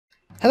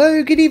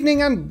Hello, good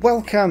evening and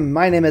welcome.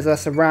 My name is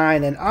Ursa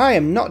and I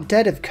am not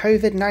dead of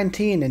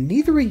COVID-19 and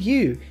neither are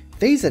you.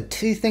 These are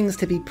two things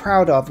to be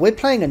proud of. We're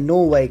playing a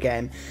Norway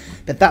game,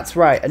 but that's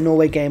right, a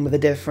Norway game with a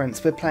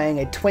difference. We're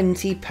playing a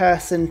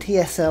 20-person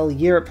TSL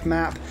Europe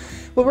map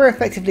where we're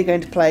effectively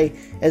going to play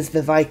as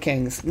the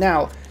Vikings.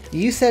 Now,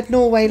 you said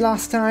Norway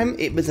last time,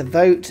 it was a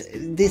vote,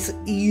 this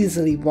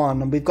easily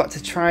won and we've got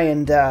to try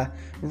and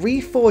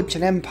reforge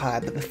an empire,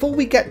 but before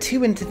we get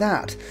too into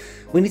that,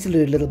 we need to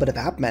do a little bit of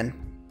admin.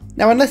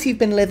 Now, unless you've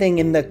been living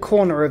in the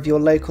corner of your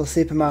local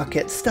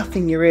supermarket,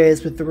 stuffing your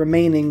ears with the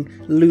remaining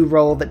loo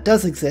roll that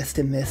does exist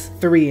in this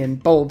free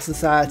and bold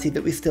society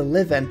that we still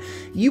live in,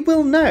 you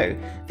will know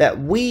that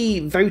we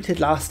voted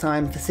last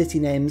time for city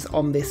names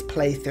on this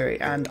playthrough,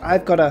 and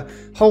I've got a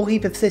whole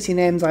heap of city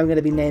names I'm going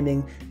to be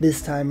naming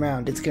this time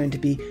round. It's going to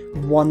be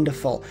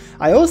wonderful.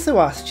 I also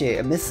asked you,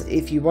 and this,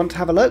 if you want to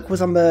have a look,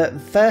 was on the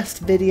first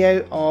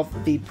video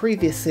of the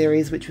previous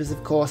series, which was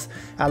of course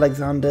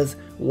Alexander's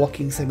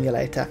Walking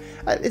Simulator.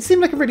 It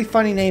seemed like a really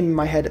funny name in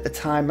my head at the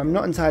time. I'm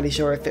not entirely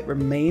sure if it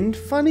remained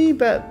funny,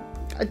 but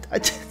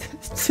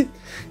it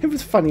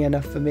was funny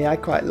enough for me. I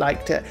quite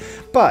liked it.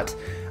 But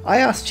I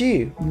asked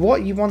you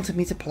what you wanted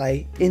me to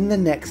play in the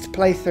next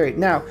playthrough.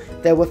 Now,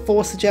 there were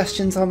 4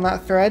 suggestions on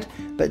that thread,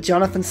 but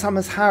Jonathan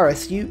Summers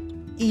Harris, you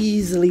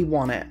easily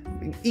won it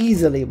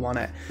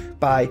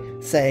by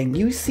saying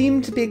you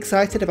seem to be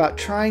excited about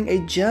trying a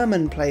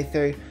German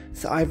playthrough,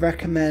 so I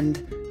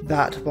recommend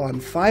that one.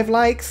 5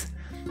 likes.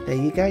 There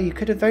you go, you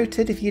could have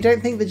voted. If you don't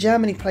think the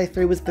Germany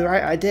playthrough was the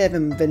right idea,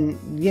 then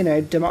you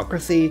know,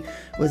 democracy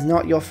was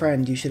not your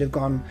friend. You should have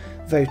gone,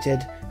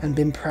 voted, and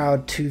been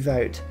proud to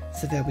vote.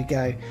 So there we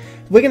go.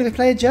 We're going to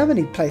play a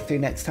Germany playthrough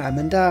next time,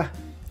 and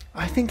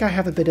I think I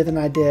have a bit of an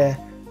idea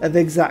of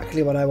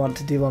exactly what I want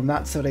to do on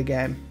that sort of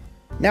game.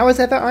 Now, as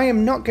ever, I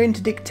am not going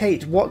to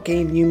dictate what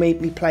game you made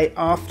me play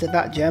after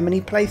that Germany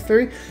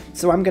playthrough,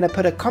 so I'm going to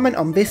put a comment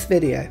on this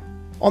video.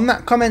 On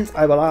that comment,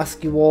 I will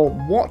ask you all,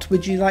 what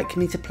would you like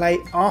me to play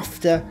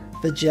after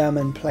the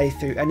German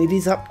playthrough? And it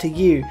is up to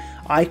you.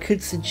 I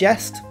could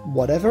suggest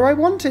whatever I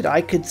wanted. I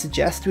could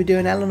suggest we do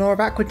an Eleanor of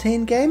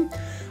Aquitaine game.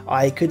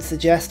 I could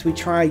suggest we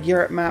try a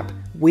Europe map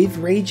with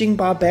Raging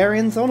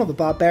Barbarians on, or the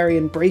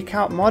Barbarian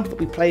Breakout mod that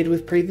we played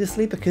with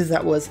previously, because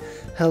that was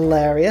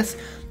hilarious.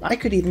 I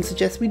could even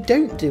suggest we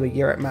don't do a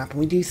Europe map and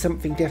we do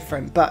something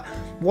different, but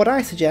what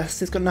I suggest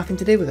has got nothing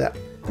to do with it.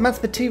 And that's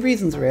for 2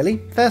 reasons really.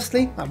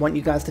 Firstly, I want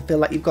you guys to feel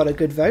like you've got a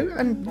good vote,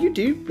 and you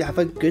do have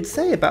a good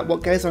say about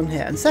what goes on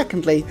here. And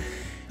secondly,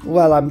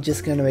 well, I'm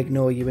just going to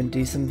ignore you and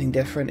do something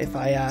different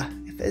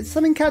if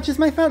something catches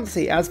my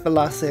fancy, as the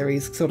last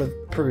series sort of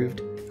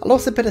proved. I'll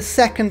also put a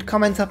second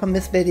comment up on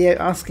this video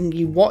asking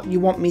you what you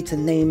want me to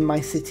name my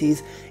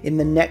cities in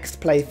the next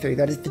playthrough.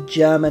 That is the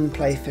German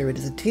playthrough. It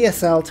is a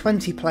TSL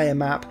 20-player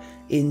map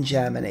in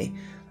Germany.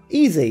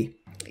 Easy.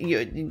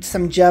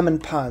 Some German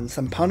pun,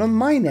 some pun on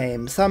my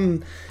name,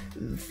 some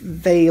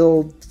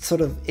veiled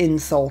sort of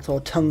insult or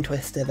tongue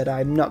twister that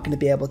I'm not going to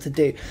be able to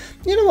do.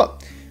 You know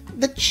what?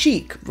 The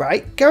cheek,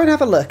 right? Go and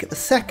have a look at the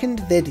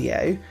second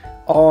video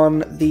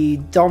on the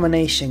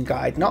domination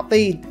guide, not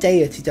the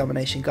Deity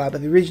domination guide,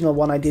 but the original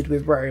one I did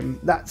with Rome.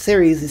 That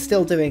series is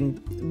still doing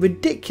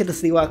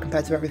ridiculously well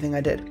compared to everything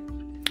I did.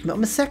 But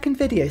on the second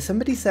video,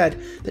 somebody said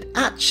that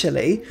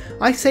actually,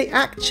 I say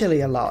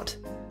actually a lot.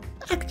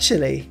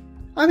 Actually.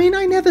 I mean,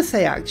 I never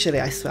say actually.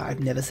 I swear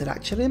I've never said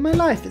actually in my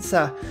life. It's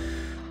I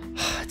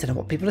don't know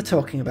what people are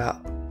talking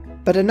about.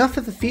 But enough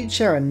of the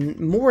future and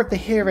more of the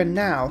here and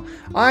now.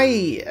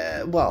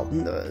 Well,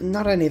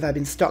 not only have I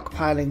been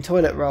stockpiling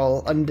toilet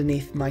roll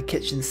underneath my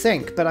kitchen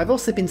sink, but I've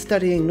also been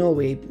studying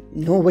Norway?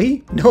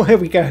 No, here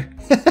we go.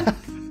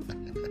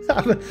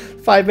 I'm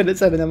 5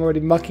 minutes in and I'm already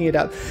mucking it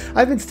up.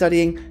 I've been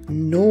studying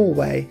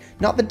Norway,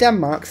 not the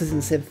Denmarks as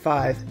in Civ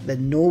 5, the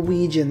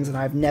Norwegians, and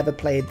I've never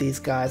played these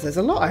guys. There's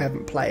a lot I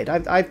haven't played.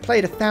 I've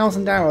played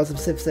 1,000 hours of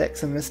Civ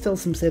 6 and there's still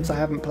some Civs I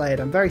haven't played.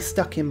 I'm very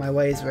stuck in my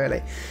ways,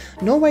 really.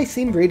 Norway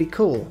seemed really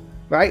cool,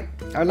 right?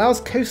 It allows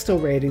coastal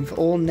raiding for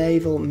all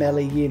naval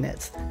melee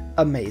units.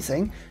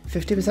 Amazing.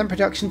 50%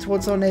 production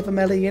towards all naval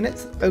melee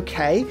units?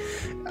 Okay,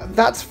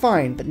 that's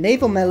fine, but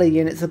naval melee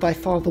units are by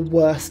far the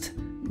worst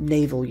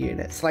naval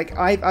units. Like,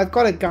 I've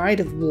got a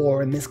guide of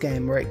war in this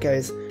game where it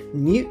goes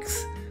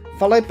nukes,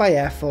 followed by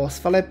air force,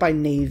 followed by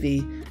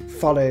navy,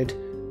 followed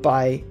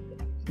by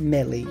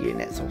melee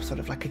units, or sort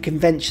of like a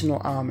conventional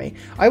army.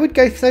 I would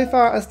go so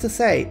far as to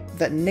say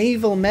that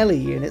naval melee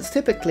units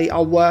typically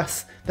are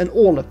worse than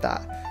all of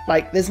that.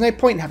 Like, there's no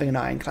point in having an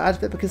ironclad,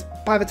 but because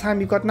by the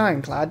time you've got an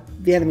ironclad,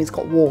 the enemy's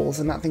got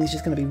walls and that thing's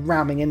just going to be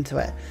ramming into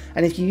it.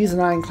 And if you use an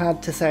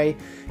ironclad to, say,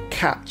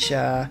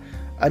 capture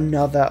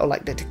another, or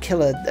like to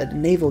kill a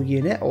naval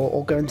unit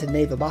or go into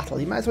naval battle,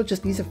 you might as well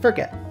just use a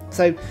frigate.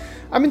 So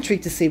I'm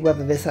intrigued to see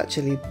whether this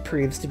actually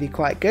proves to be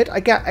quite good. I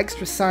get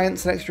extra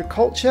science and extra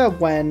culture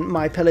when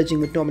my pillaging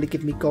would normally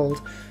give me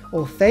gold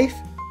or faith.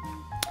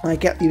 I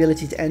get the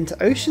ability to enter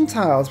ocean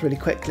tiles really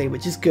quickly,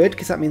 which is good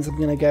because that means I'm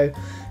going to go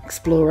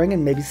exploring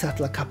and maybe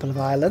settle a couple of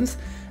islands.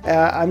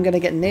 I'm going to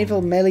get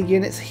naval melee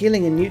units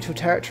healing in neutral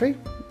territory.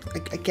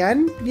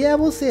 Again, yeah,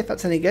 we'll see if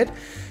that's any good.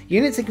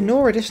 Units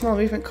ignore additional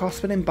movement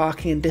costs when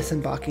embarking and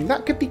disembarking.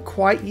 That could be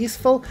quite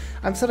useful.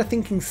 I'm sort of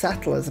thinking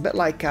settlers, a bit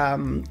like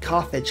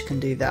Carthage can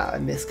do that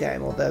in this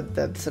game, or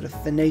the sort of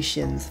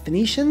Phoenicians.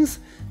 Phoenicians?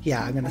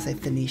 Yeah, I'm going to say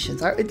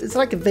Phoenicians. It's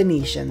like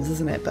Venetians,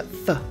 isn't it? But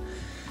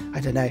I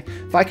don't know.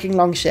 Viking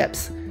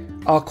longships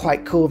are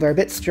quite cool. They're a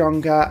bit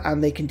stronger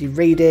and they can do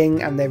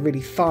raiding and they're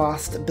really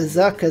fast.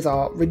 Berserkers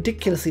are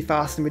ridiculously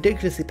fast and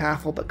ridiculously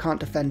powerful but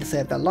can't defend to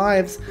save their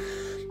lives.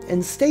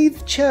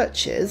 Enslaved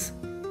churches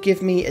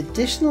give me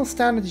additional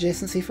standard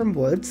adjacency from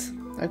woods.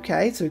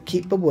 Okay, so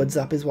keep the woods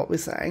up is what we're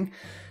saying.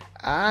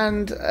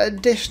 And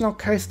additional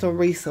coastal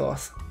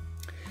resource.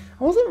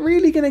 I wasn't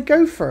really going to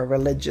go for a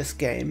religious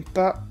game,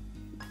 but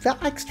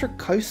that extra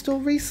coastal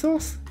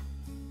resource?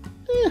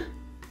 Yeah.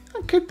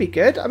 That could be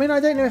good. I mean,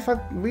 I don't know if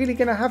I'm really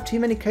going to have too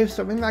many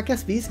coastal... I mean, I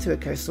guess these two are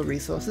coastal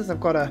resources.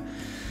 I've got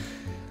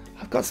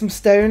some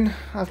stone.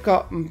 I've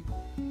got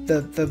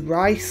the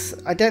rice.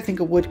 I don't think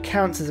a wood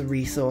counts as a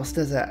resource,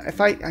 does it?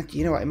 If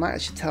you know what, it might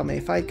actually tell me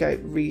if I go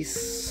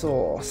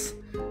resource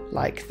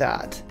like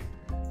that.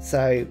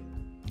 So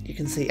you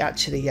can see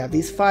actually, yeah,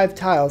 these 5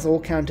 tiles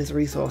all count as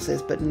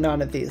resources, but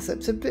none of these.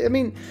 So I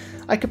mean,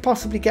 I could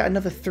possibly get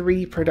another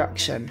 3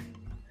 production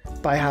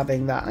by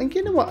having that. And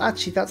you know what?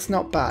 Actually, that's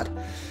not bad.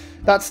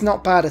 That's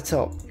not bad at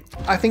all.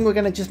 I think we're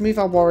going to just move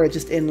our warrior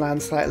just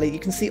inland slightly. You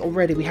can see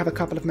already we have a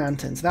couple of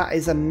mountains. That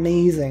is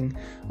amazing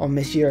on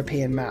this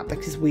European map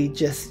because we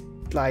just,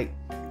 like,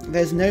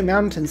 there's no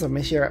mountains on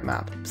this Europe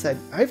map. So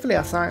hopefully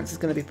our science is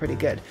going to be pretty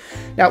good.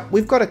 Now,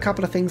 we've got a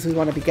couple of things we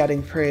want to be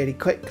getting pretty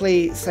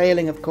quickly.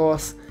 Sailing, of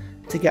course,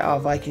 to get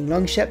our Viking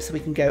longships so we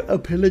can go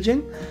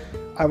pillaging.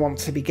 I want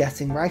to be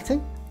getting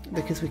writing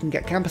because we can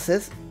get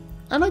campuses.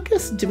 And I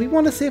guess, do we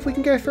want to see if we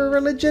can go for a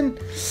religion?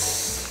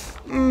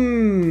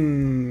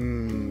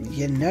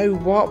 You know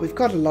what? We've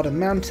got a lot of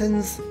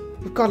mountains.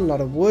 We've got a lot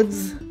of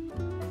woods.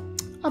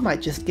 I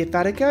might just give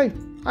that a go.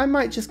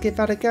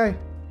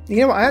 You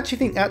know what? I actually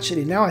think,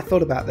 now I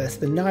thought about this,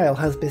 the Nile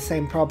has the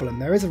same problem.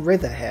 There is a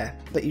river here,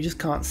 but you just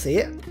can't see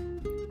it.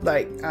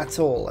 Like, at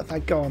all. If I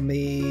go on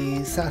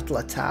the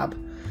settler tab.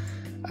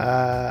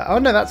 Oh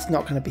no, that's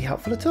not going to be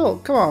helpful at all.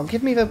 Come on,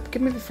 give me the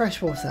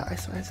fresh water. I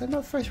swear, is that not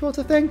a fresh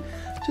water thing?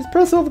 Just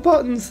press all the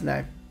buttons.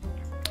 No,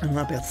 I'm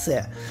not be able to see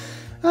it.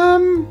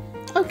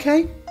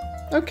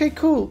 Okay,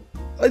 cool.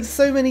 There's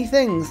so many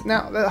things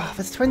now.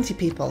 There's 20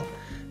 people.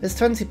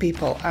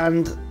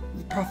 And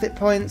profit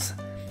points.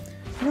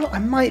 You know what? I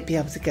might be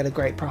able to get a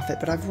great profit,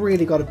 but I've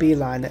really got to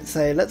beeline it.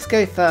 So let's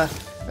go for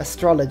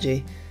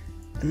astrology,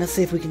 and let's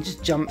see if we can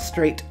just jump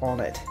straight on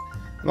it.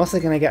 I'm also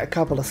going to get a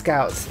couple of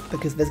scouts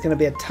because there's going to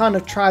be a ton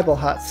of tribal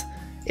huts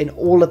in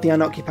all of the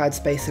unoccupied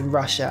space in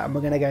Russia, and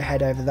we're going to go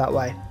head over that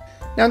way.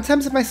 Now, in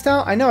terms of my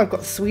style, I know I've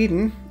got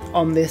Sweden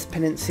on this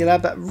peninsula,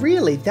 but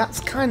really that's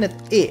kind of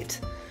it.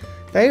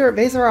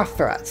 These are our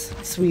threats.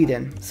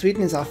 Sweden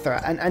is our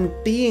threat, and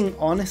being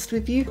honest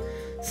with you,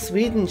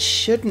 Sweden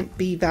shouldn't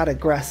be that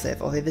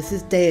aggressive. Although this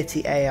is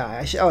Deity AI.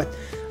 I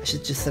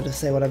should just sort of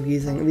say what I'm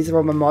using. These are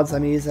all my mods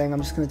I'm using. I'm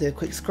just going to do a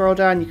quick scroll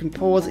down. You can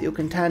pause at your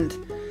content.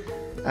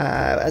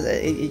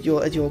 At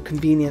your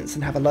convenience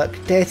and have a look.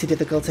 Deity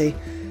difficulty,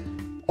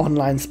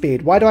 online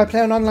speed. Why do I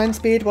play on online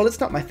speed? Well, it's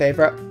not my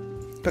favourite,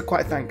 but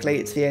quite frankly,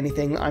 it's the only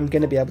thing I'm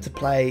going to be able to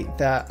play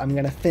that I'm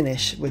going to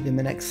finish within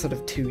the next sort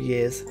of 2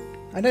 years.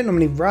 I don't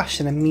normally rush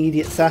an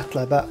immediate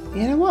settler, but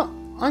you know what?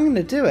 I'm going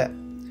to do it.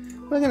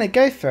 We're going to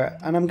go for it,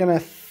 and I'm going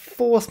to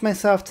force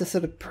myself to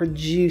sort of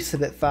produce a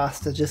bit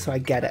faster just so I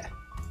get it.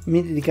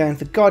 Immediately going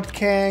for God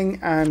King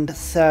and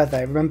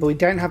Survey. Remember, we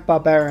don't have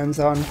barbarians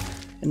on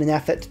in an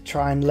effort to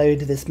try and load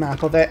this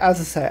map, although as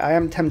I say, I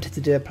am tempted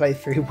to do a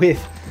playthrough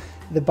with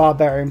the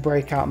Barbarian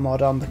Breakout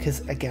mod on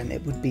because again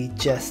it would be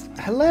just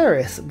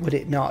hilarious, would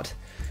it not?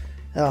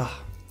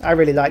 Oh, I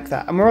really like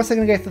that. And we're also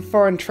going to go for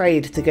foreign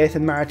trade to go for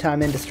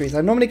maritime industries.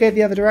 I normally go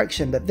the other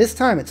direction, but this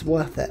time it's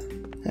worth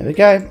it. There we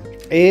go.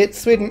 It's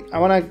Sweden. I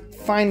want to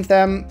find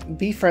them,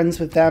 be friends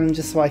with them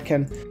just so I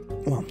can,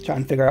 well, try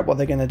and figure out what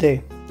they're going to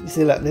do. You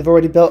see, look, they've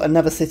already built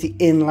another city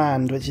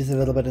inland, which is a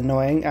little bit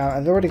annoying.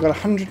 They've already got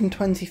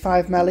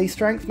 125 melee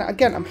strength. Now,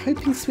 again, I'm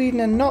hoping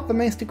Sweden are not the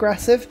most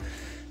aggressive,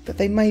 but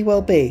they may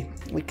well be.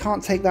 We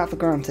can't take that for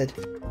granted.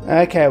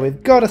 Okay,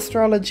 we've got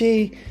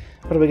astrology.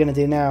 What are we going to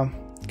do now?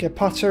 Go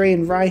pottery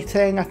and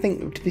writing. I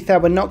think, to be fair,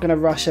 we're not going to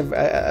rush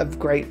a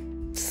great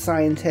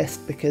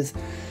scientist because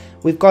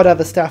we've got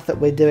other stuff that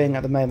we're doing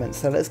at the moment.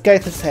 So let's go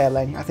for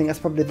sailing. I think that's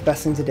probably the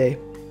best thing to do.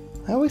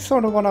 I always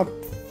sort of want to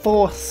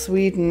force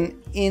Sweden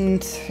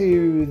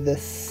into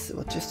this,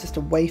 or just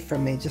away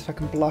from me, just so I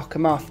can block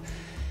them off.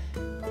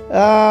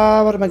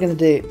 What am I going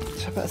to do?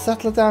 Should I put a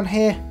settler down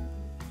here?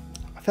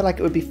 I feel like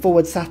it would be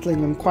forward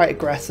settling them quite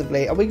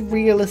aggressively. Are we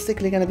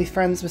realistically going to be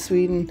friends with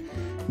Sweden?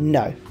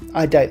 No,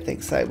 I don't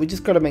think so. We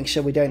just got to make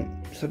sure we don't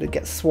sort of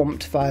get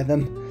swamped by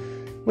them,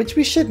 which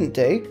we shouldn't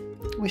do.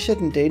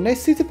 No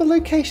suitable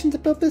location to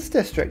build this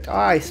district.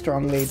 I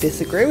strongly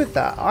disagree with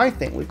that. I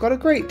think we've got a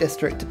great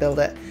district to build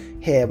it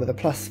here with a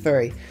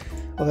 +3.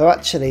 Although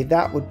actually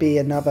that would be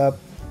another...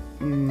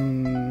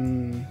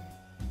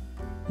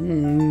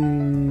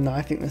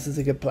 I think this is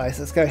a good place.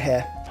 Let's go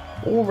here.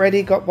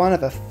 Already got one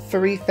of a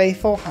 3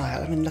 faithful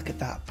hire. I mean, look at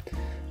that.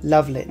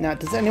 Lovely. Now,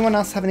 does anyone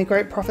else have any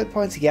great profit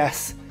points?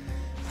 Yes.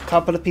 A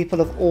couple of people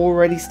have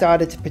already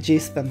started to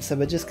produce them. So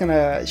we're just going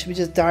to... Should we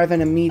just dive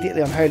in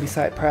immediately on Holy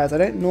Site Prayers? I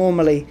don't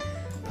normally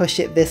push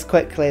it this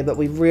quickly, but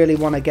we really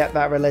want to get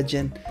that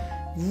religion.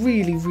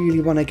 Really, really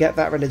want to get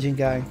that religion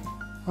going.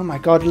 Oh my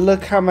god,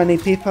 look how many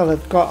people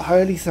have got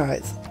Holy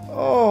Sites.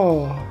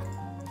 Oh...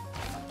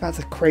 That's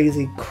a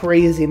crazy,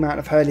 crazy amount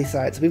of holy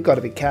sites. We've got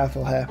to be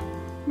careful here.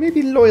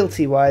 Maybe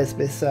loyalty-wise,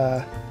 this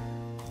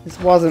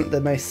wasn't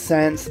the most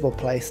sensible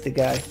place to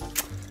go.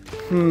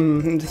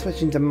 I'm just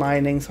switching to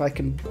mining so I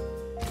can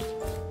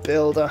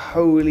build a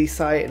holy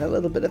site in a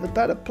little bit of a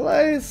better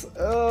place.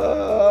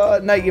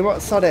 No, you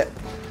what? Sod it.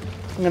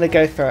 I'm going to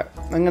go for it.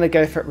 I'm going to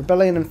go for it.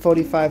 Rebellion in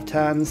 45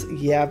 turns.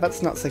 Yeah,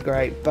 that's not so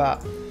great,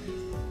 but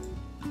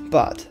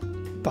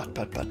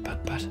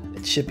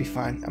it should be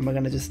fine. And we're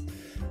going to just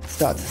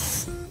start to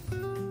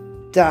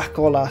stack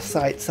all our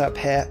sites up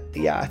here.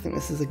 Yeah, I think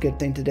this is a good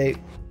thing to do.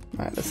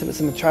 Right, let's see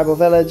what's in the tribal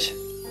village.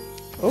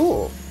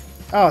 Oh,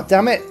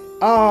 damn it.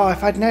 Oh,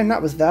 if I'd known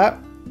that was that.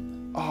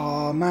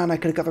 Oh man, I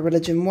could have got the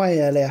religion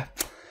way earlier.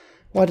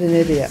 What an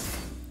idiot.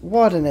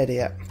 What an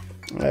idiot.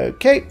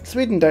 Okay,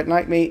 Sweden don't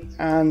like me,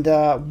 and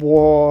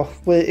war,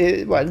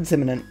 well, it's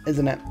imminent,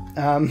 isn't it?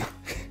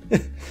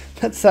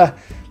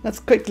 Let's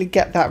quickly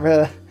get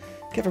that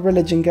get the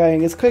religion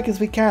going as quick as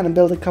we can and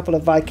build a couple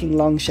of Viking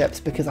longships,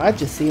 because I've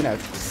just seen a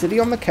city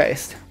on the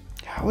coast.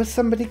 How is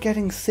somebody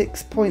getting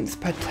 6 points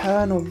per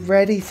turn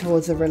already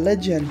towards a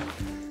religion?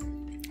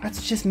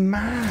 That's just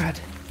mad.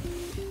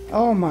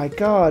 Oh my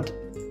god.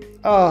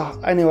 Oh,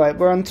 anyway,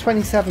 we're on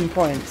 27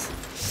 points,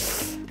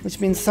 which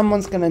means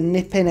someone's going to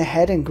nip in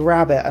ahead and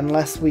grab it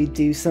unless we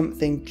do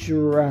something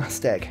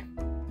drastic.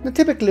 Now,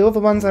 typically all the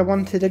ones I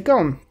wanted are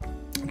gone.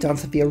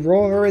 Dance of the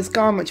Aurora is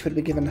gone, which would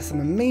be giving us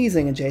some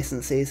amazing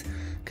adjacencies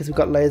because we've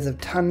got loads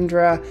of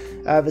tundra.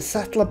 The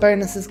settler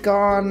bonus is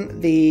gone.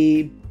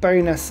 The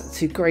bonus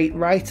to great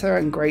writer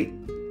and great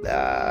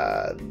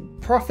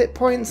profit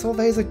points, all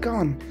those are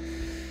gone.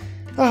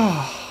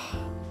 Oh,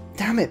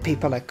 damn it,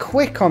 people are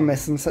quick on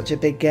this in such a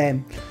big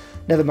game.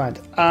 Never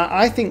mind.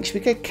 I think, should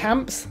we go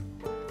camps?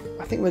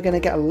 I think we're going to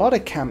get a lot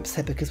of camps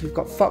here because we've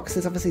got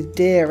foxes, obviously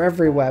deer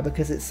everywhere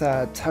because it's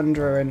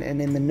tundra and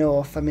in the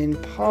north. I mean,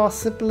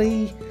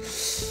 possibly,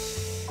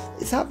 is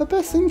that the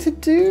best thing to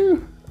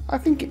do? I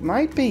think it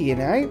might be, you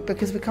know,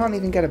 because we can't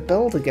even get a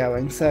builder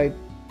going. So,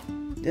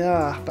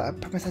 yeah, but I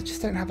promise I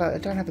just don't have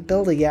a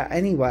builder yet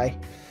anyway.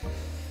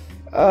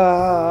 Oh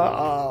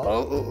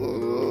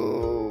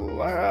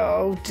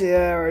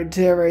dear, oh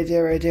dear, oh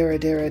dear, oh dear, oh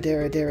dear, oh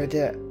dear, oh dear, oh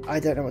dear. I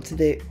don't know what to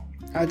do.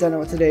 I don't know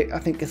what to do. I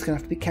think it's going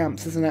to have to be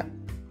camps, isn't it?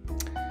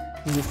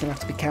 I think it's going to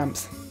have to be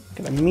camps. I'm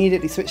going to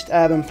immediately switch to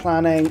urban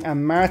planning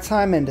and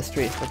maritime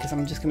industries because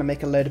I'm just going to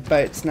make a load of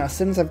boats. Now, as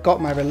soon as I've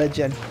got my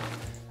religion,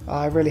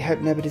 I really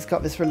hope nobody's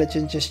got this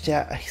religion just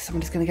yet.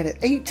 Somebody's going to get it.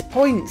 8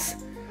 points!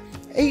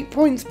 8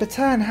 points per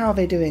turn. How are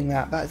they doing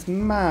that? That's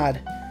mad.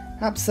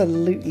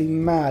 Absolutely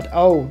mad.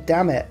 Oh,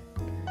 damn it.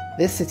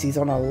 This city's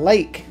on a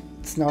lake.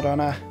 It's not on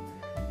a...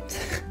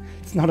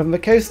 it's not on the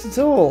coast at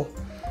all.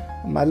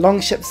 My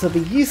longships will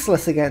be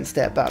useless against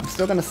it, but I'm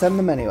still going to send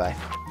them anyway.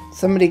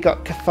 Somebody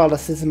got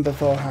Catholicism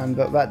beforehand,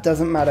 but that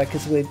doesn't matter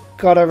because we've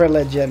got a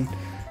religion.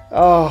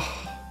 Oh,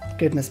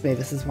 goodness me,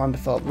 this is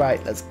wonderful.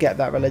 Right, let's get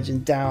that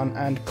religion down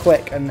and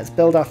quick, and let's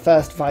build our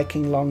first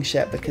Viking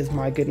longship because,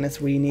 my goodness,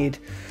 we need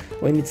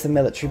some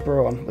military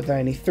brawn. With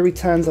only 3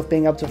 turns of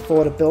being able to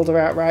afford a builder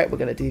outright, we're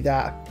going to do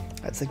that.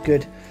 That's a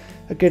good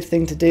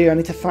thing to do. I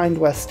need to find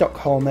where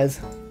Stockholm is.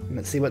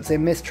 Let's see what's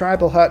in this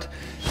tribal hut.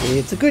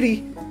 It's a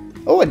goodie.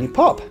 Oh, a new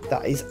pop.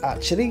 That is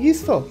actually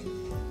useful.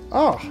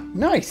 Oh,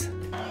 nice.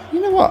 You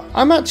know what?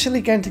 I'm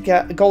actually going to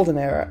get a golden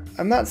era,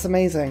 and that's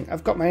amazing.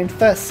 I've got my own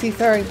first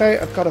seafaring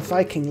boat. I've got a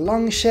Viking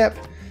longship.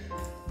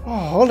 Oh,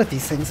 all of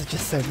these things are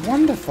just so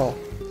wonderful.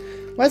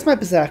 Where's my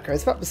berserker?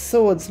 Is that the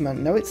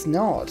swordsman? No, it's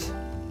not.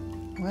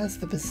 Where's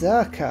the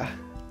berserker?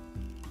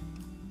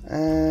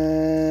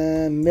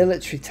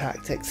 Military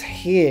tactics.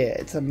 Here.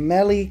 It's a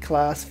melee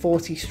class,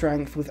 40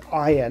 strength with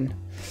iron.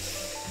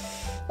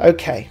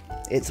 Okay.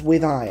 It's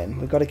with iron.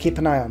 We've got to keep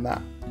an eye on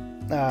that.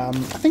 I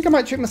think I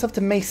might treat myself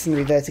to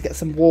masonry there to get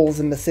some walls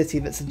in the city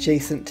that's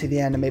adjacent to the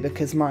enemy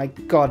because, my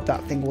god,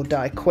 that thing will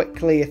die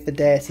quickly if the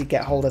Deity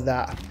get hold of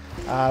that.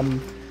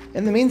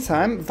 In the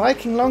meantime,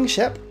 Viking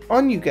longship,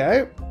 on you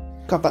go.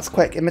 God, that's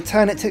quick. In the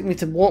turn it took me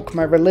to walk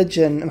my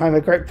religion and I'm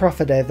a great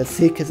prophet over.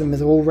 Sikhism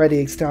has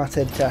already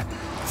started to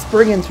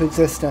spring into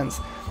existence.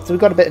 So we've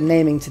got a bit of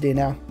naming to do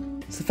now.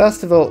 So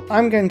first of all,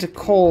 I'm going to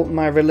call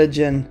my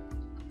religion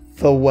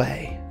The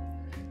Way.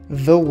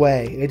 The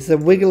Way. It's a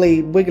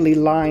wiggly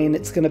line.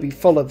 It's going to be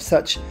full of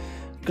such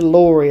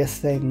glorious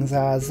things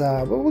as,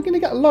 well, we're going to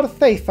get a lot of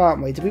faith,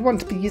 aren't we? Do we want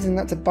to be using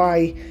that to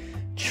buy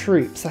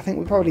troops? I think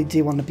we probably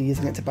do want to be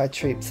using it to buy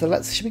troops.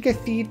 So should we go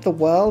feed the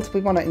world? We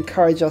want to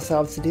encourage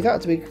ourselves to do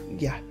that.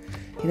 Yeah,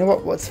 You know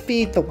what? Let's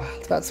feed the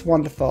world. That's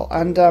wonderful.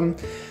 And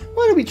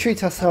why don't we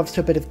treat ourselves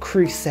to a bit of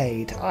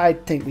Crusade? I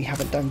think we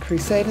haven't done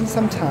Crusade in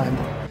some time.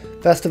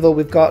 First of all,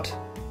 we've got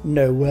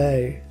no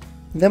way.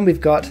 Then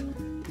we've got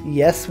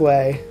yes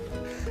way.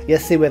 You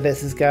see where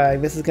this is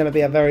going. This is going to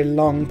be a very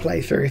long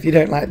playthrough if you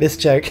don't like this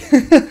joke.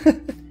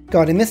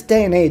 God, in this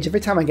day and age,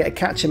 every time I get a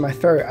catch in my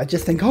throat, I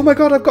just think, oh my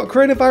god, I've got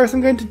coronavirus,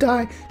 I'm going to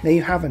die. No,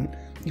 you haven't.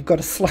 You've got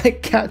a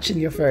slight catch in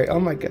your throat. Oh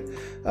my god.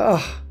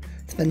 Oh,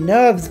 it's the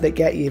nerves that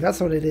get you. That's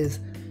what it is.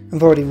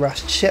 I've already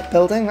rushed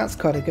shipbuilding. That's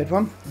quite a good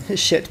one.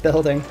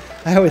 Shipbuilding.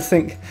 I always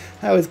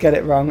get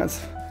it wrong. That's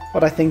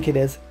what I think it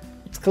is.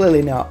 It's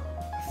clearly not.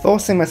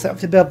 Forcing myself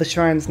to build the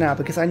shrines now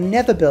because I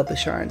never build the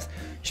shrines.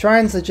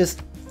 Shrines are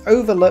just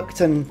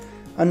overlooked and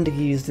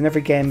underused in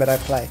every game that I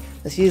play.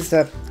 Let's use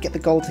get the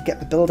gold to get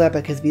the builder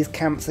because these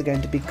camps are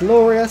going to be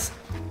glorious.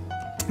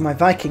 My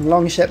Viking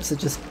longships are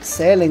just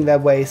sailing their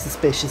way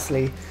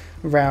suspiciously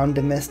round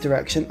in this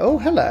direction. Oh,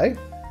 hello.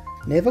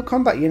 Naval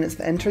combat units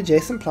that enter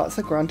adjacent plots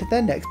are granted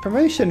their next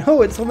promotion.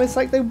 Oh, it's almost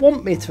like they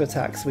want me to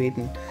attack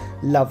Sweden.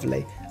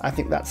 Lovely. I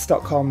think that's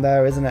Stockholm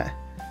there, isn't it?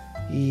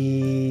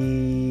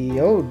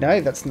 Oh,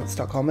 no, that's not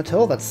Stockholm at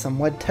all. That's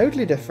somewhere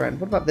totally different.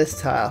 What about this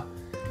tile?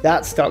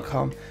 That's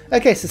Stockholm.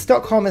 Okay, so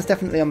Stockholm is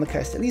definitely on the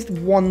coast. At least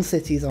one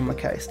city is on the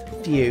coast.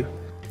 Few.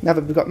 Now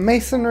that we've got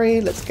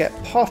masonry, let's get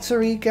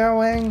pottery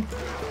going.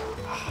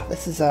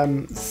 This is,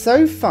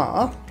 so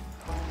far,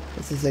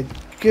 this is a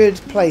good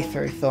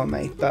playthrough for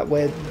me, but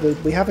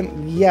we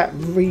haven't yet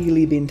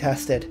really been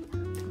tested.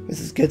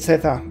 This is good so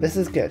far. This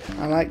is good.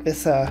 I like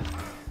this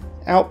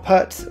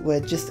output.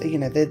 We're just, you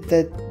know,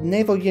 the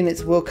naval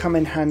units will come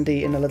in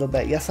handy in a little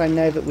bit. Yes, I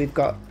know that we've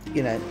got,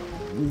 you know,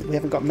 we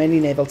haven't got many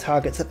naval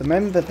targets at the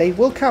moment, but they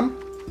will come.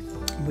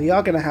 We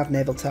are going to have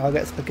naval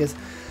targets because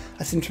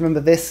I seem to remember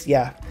this,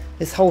 yeah,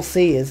 this whole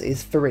sea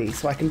is free,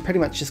 so I can pretty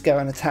much just go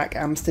and attack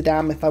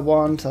Amsterdam if I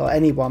want, or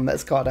anyone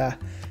that's got a,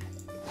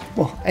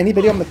 well,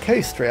 anybody on the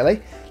coast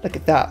really. Look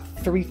at that,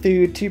 3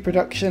 food, 2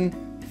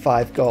 production,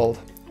 5 gold.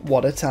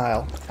 What a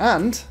tile.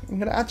 And I'm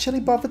going to actually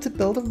bother to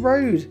build a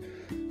road.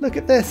 Look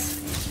at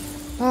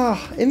this.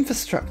 Ah,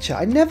 infrastructure.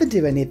 I never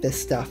do any of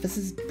this stuff. This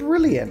is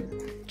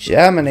brilliant.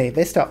 Germany,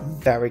 they start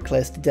very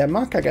close to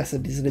Denmark. I guess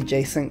it is an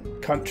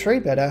adjacent country,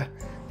 but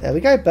there we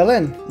go,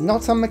 Berlin.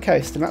 Not on the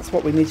coast, and that's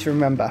what we need to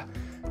remember.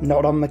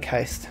 Not on the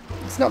coast.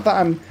 It's not that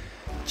I'm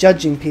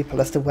judging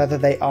people as to whether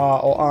they are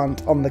or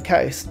aren't on the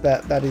coast,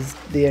 but that is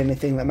the only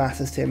thing that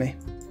matters to me.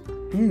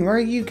 Where are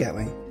you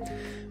going?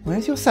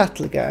 Where's your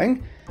settler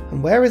going?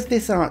 And where is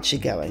this archer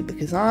going?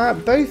 Because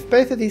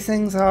both of these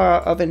things are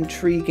of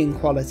intriguing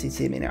quality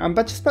to me. Now, I'm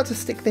just about to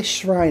stick this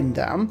shrine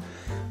down,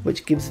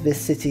 which gives this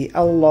city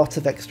a lot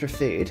of extra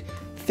food.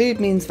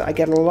 Food means that I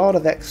get a lot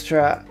of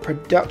extra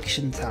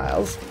production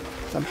tiles.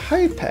 So I'm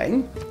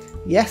hoping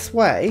Yes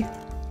Way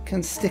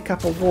can stick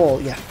up a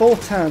wall. Yeah, 4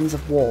 turns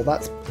of wall.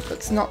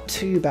 That's not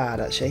too bad,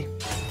 actually.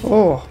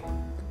 Oh,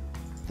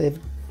 they've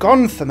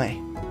gone for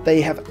me. They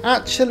have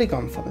actually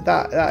gone for me.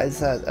 That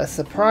is a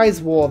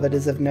surprise war that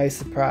is of no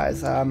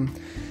surprise. The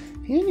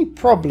only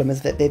problem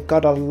is that they've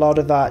got a lot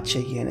of archer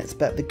units,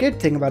 but the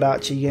good thing about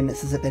archer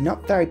units is that they're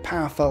not very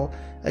powerful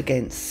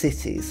against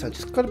cities, so I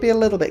just got to be a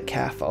little bit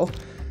careful.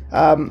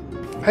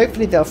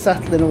 Hopefully they'll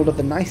settle in all of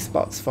the nice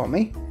spots for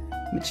me,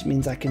 which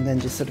means I can then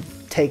just sort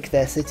of take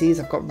their cities.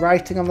 I've got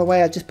writing on the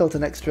way. I just built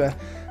an extra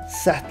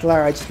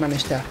settler. I just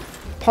managed to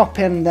pop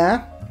in there,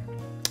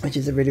 which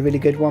is a really, really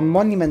good one.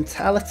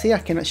 Monumentality, I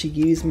can actually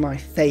use my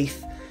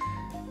faith.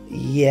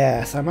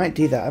 Yes, I might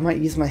do that. I might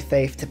use my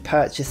faith to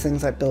purchase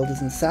things like builders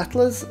and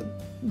settlers.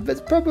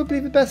 That's probably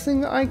the best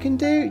thing that I can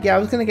do. Yeah, I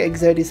was going to get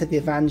Exodius of the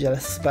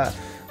Evangelists, but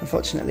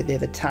unfortunately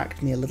they've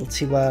attacked me a little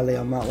too early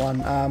on that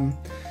one.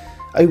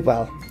 Oh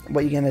well,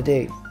 what are you going to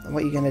do?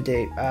 What are you going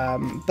to do?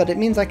 But it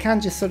means I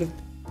can just sort of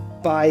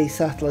buy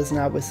settlers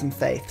now with some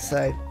faith,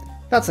 so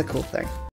that's a cool thing.